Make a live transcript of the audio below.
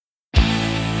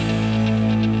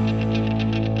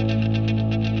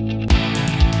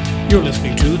You're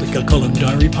listening to the Kilcullen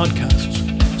Diary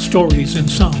podcasts, stories in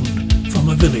sound from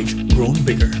a village grown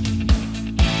bigger.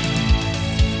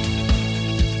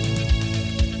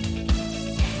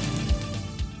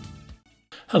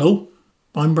 Hello,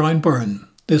 I'm Brian Byrne.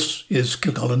 This is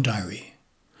Kilcullen Diary.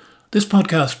 This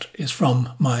podcast is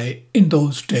from my In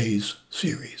Those Days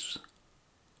series.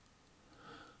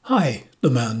 "Hi," the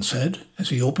man said as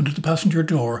he opened the passenger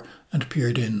door and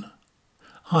peered in.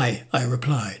 "Hi," I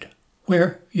replied.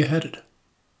 "Where you headed?"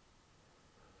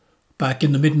 Back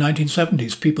in the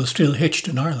mid-1970s, people still hitched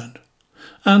in Ireland,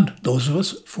 and those of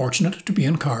us fortunate to be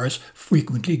in cars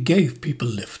frequently gave people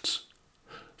lifts.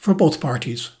 For both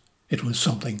parties, it was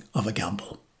something of a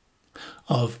gamble.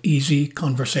 Of easy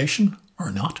conversation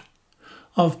or not,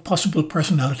 of possible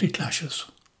personality clashes,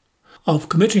 of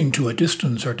committing to a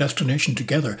distance or destination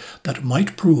together that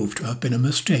might prove to have been a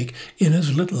mistake in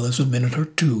as little as a minute or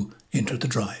two into the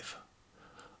drive,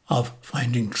 of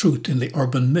finding truth in the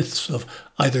urban myths of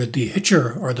either the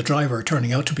hitcher or the driver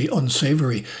turning out to be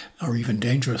unsavoury or even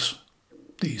dangerous.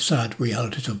 The sad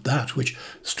realities of that, which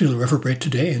still reverberate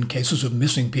today in cases of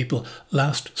missing people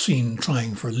last seen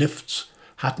trying for lifts,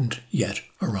 hadn't yet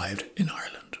arrived in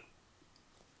Ireland.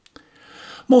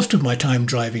 Most of my time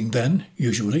driving then,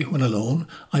 usually when alone,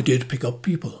 I did pick up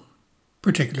people,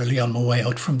 particularly on my way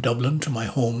out from Dublin to my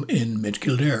home in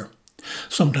mid-Kildare.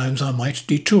 Sometimes I might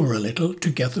detour a little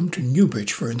to get them to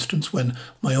Newbridge, for instance, when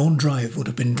my own drive would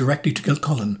have been directly to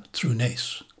Kilcullen through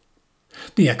Naas.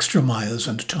 The extra miles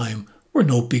and time were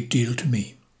no big deal to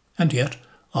me, and yet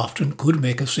often could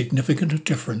make a significant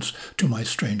difference to my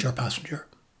stranger passenger.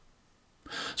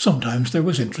 Sometimes there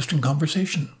was interesting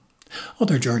conversation.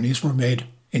 Other journeys were made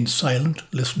in silent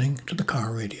listening to the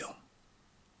car radio.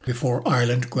 Before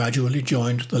Ireland gradually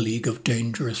joined the League of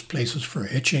Dangerous Places for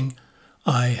Hitching,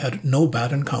 I had no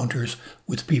bad encounters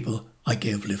with people I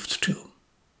gave lifts to.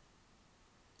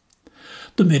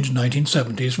 The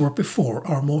mid-1970s were before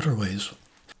our motorways.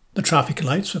 The traffic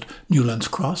lights at Newlands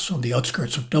Cross on the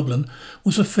outskirts of Dublin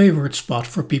was a favourite spot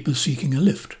for people seeking a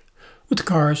lift, with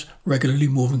cars regularly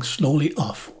moving slowly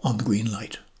off on the green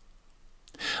light.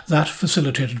 That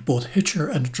facilitated both hitcher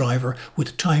and driver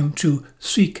with time to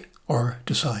seek or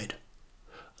decide.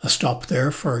 A stop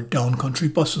there for down-country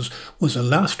buses was a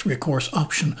last recourse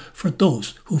option for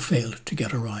those who failed to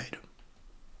get a ride.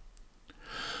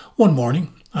 One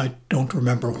morning, I don't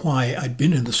remember why I'd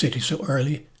been in the city so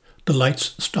early, the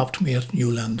lights stopped me at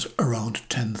Newlands around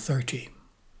 10:30.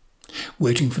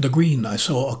 Waiting for the green, I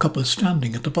saw a couple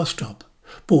standing at the bus stop,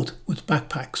 both with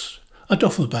backpacks, a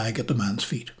duffel bag at the man's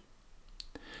feet.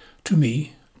 To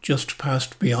me, just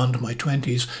past beyond my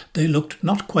 20s, they looked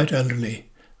not quite elderly,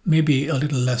 maybe a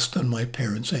little less than my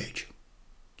parents' age.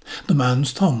 The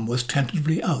man's thumb was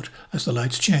tentatively out as the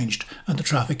lights changed and the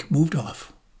traffic moved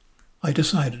off. I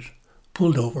decided,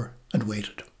 pulled over and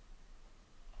waited.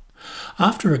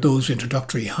 After those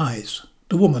introductory highs,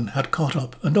 the woman had caught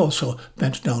up and also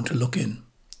bent down to look in.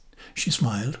 She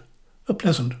smiled, a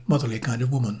pleasant, motherly kind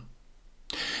of woman.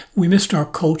 "We missed our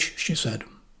coach," she said.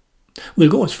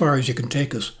 "We'll go as far as you can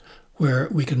take us, where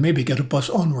we can maybe get a bus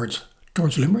onwards,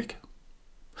 towards Limerick."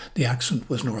 The accent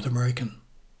was North American.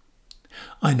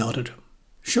 I nodded.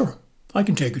 "Sure, I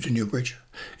can take you to Newbridge.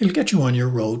 It'll get you on your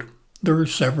road. There are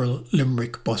several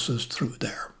Limerick buses through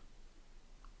there."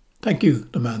 "Thank you,"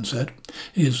 the man said,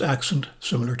 his accent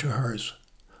similar to hers.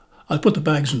 "I'll put the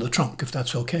bags in the trunk if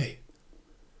that's okay."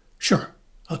 "Sure,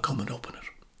 I'll come and open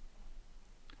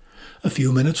it." A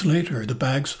few minutes later, the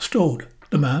bags stowed.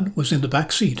 The man was in the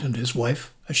back seat and his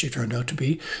wife, as she turned out to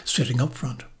be, sitting up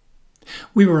front.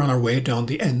 We were on our way down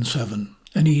the N7,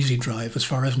 an easy drive as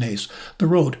far as Naas. The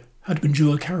road had been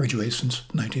dual carriageway since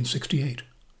 1968.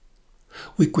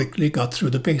 We quickly got through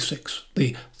the basics,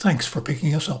 the thanks for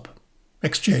picking us up,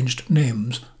 exchanged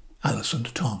names, Alice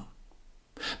and Tom.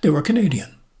 They were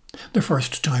Canadian, their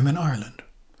first time in Ireland.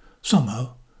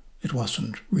 Somehow, it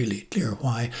wasn't really clear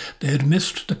why, they had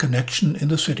missed the connection in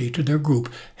the city to their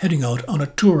group heading out on a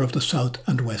tour of the south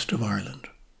and west of Ireland.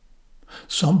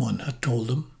 Someone had told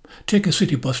them, "Take a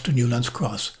city bus to Newlands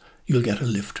Cross, you'll get a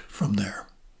lift from there."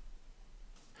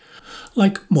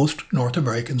 Like most North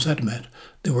Americans I'd met,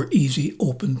 they were easy,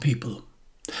 open people,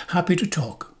 happy to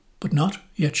talk, but not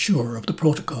yet sure of the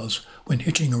protocols when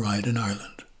hitching a ride in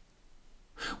Ireland.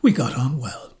 We got on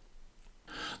well.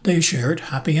 They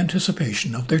shared happy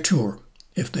anticipation of their tour,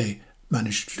 if they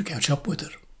managed to catch up with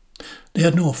it. They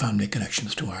had no family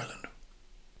connections to Ireland.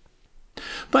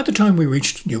 By the time we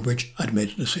reached Newbridge, I'd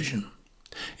made a decision.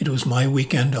 It was my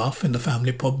weekend off in the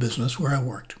family pub business where I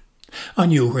worked. I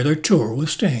knew where their tour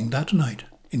was staying that night,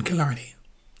 in Killarney.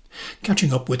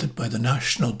 Catching up with it by the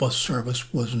national bus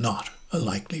service was not a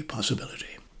likely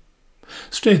possibility.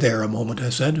 "Stay there a moment," I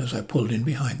said as I pulled in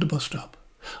behind the bus stop.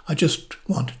 "I just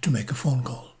want to make a phone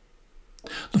call."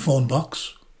 The phone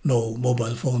box, no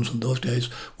mobile phones in those days,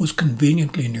 was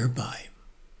conveniently nearby.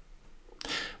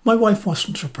 My wife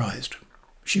wasn't surprised.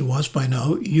 She was by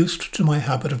now used to my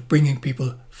habit of bringing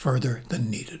people further than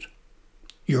needed.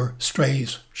 "Your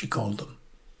strays," she called them.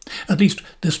 At least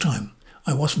this time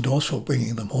I wasn't also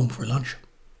bringing them home for lunch.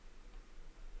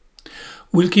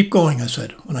 "We'll keep going," I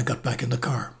said when I got back in the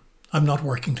car. "I'm not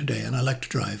working today and I like to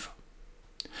drive."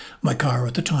 My car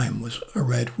at the time was a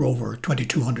red Rover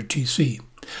 2200TC,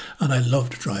 and I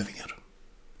loved driving it.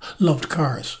 Loved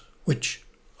cars, which,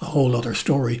 a whole other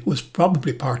story, was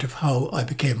probably part of how I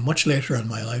became much later in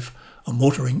my life a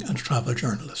motoring and travel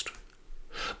journalist.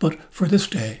 But for this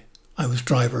day, I was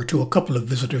driver to a couple of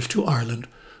visitors to Ireland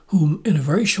whom in a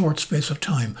very short space of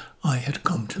time I had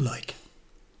come to like.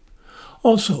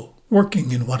 Also,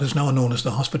 working in what is now known as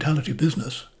the hospitality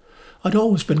business, I'd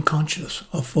always been conscious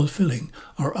of fulfilling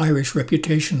our Irish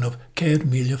reputation of Céad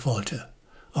Míle Fáilte,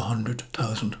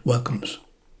 100,000 welcomes.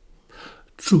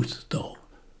 Truth, though,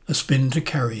 a spin to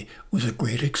Kerry was a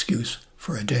great excuse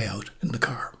for a day out in the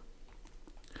car.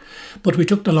 But we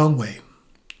took the long way.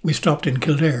 We stopped in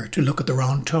Kildare to look at the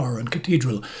Round Tower and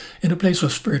Cathedral in a place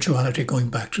of spirituality going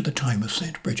back to the time of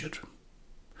St. Bridget.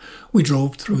 We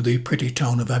drove through the pretty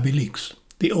town of Abbeyleix,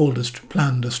 the oldest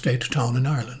planned estate town in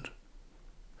Ireland.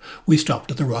 We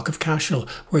stopped at the Rock of Cashel,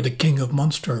 where the King of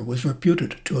Munster was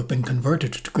reputed to have been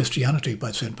converted to Christianity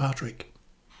by St. Patrick.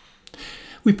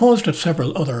 We paused at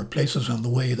several other places on the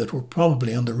way that were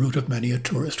probably on the route of many a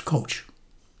tourist coach.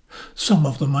 Some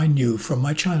of them I knew from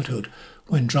my childhood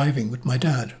when driving with my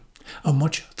dad, a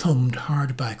much-thumbed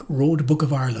hardback Road Book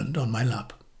of Ireland on my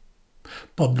lap.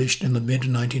 Published in the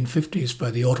mid-1950s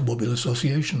by the Automobile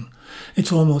Association,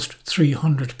 its almost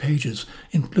 300 pages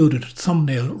included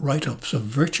thumbnail write-ups of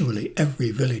virtually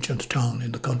every village and town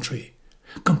in the country,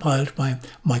 compiled by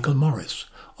Michael Morris,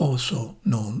 also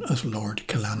known as Lord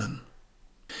Killannon.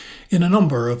 In a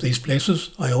number of these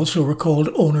places I also recalled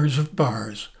owners of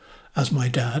bars, as my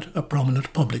dad, a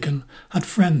prominent publican, had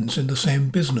friends in the same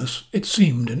business, it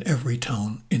seemed, in every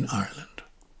town in Ireland.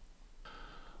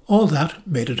 All that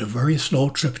made it a very slow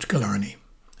trip to Killarney,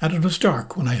 and it was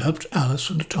dark when I helped Alice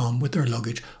and Tom with their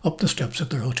luggage up the steps of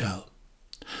their hotel.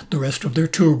 The rest of their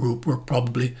tour group were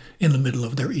probably in the middle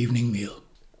of their evening meal.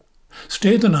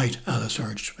 "Stay the night," Alice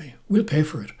urged me. "We'll pay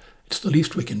for it. It's the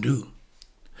least we can do."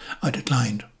 I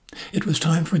declined. It was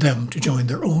time for them to join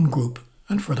their own group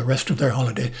and for the rest of their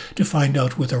holiday to find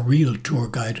out with a real tour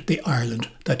guide the Ireland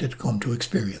that they'd come to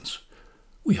experience.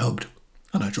 We hugged,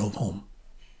 and I drove home.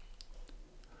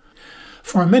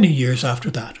 For many years after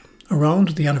that, around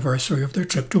the anniversary of their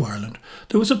trip to Ireland,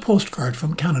 there was a postcard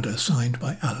from Canada signed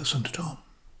by Alice and Tom,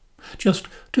 just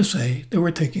to say they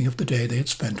were thinking of the day they had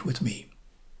spent with me.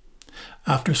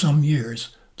 After some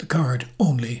years, the card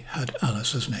only had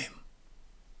Alice's name.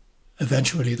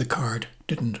 Eventually the card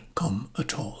didn't come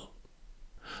at all.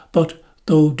 But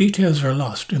though details are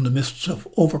lost in the mists of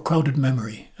overcrowded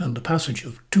memory and the passage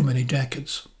of too many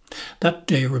decades, that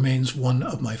day remains one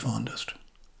of my fondest.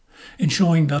 In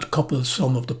showing that couple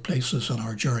some of the places on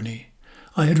our journey,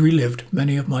 I had relived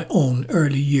many of my own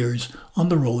early years on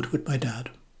the road with my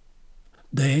dad.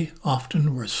 They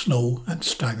often were slow and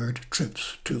staggered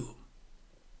trips too.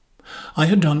 I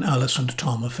had done Alice and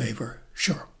Tom a favour,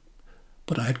 sure,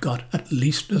 but I had got at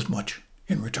least as much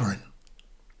in return.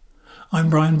 I'm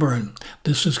Brian Byrne.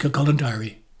 This is Kilcullen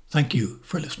Diary. Thank you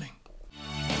for listening.